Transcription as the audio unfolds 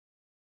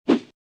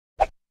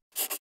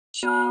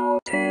Show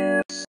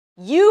tips.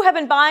 You have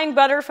been buying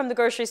butter from the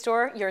grocery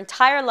store your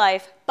entire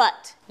life,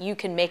 but you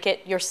can make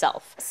it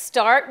yourself.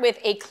 Start with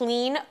a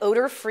clean,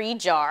 odor-free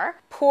jar.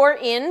 Pour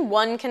in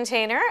 1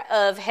 container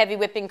of heavy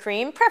whipping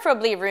cream,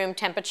 preferably room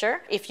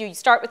temperature. If you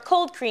start with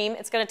cold cream,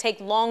 it's going to take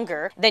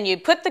longer. Then you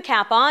put the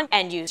cap on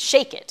and you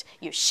shake it.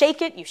 You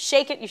shake it, you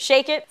shake it, you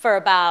shake it for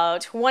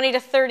about 20 to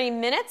 30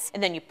 minutes,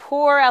 and then you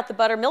pour out the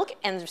buttermilk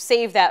and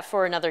save that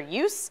for another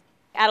use.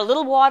 Add a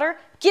little water,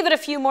 give it a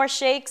few more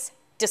shakes,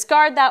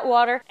 discard that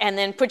water, and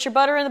then put your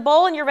butter in the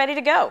bowl and you're ready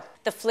to go.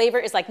 The flavor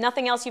is like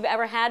nothing else you've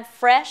ever had,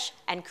 fresh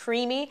and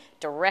creamy,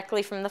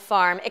 directly from the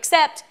farm,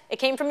 except it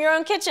came from your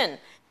own kitchen.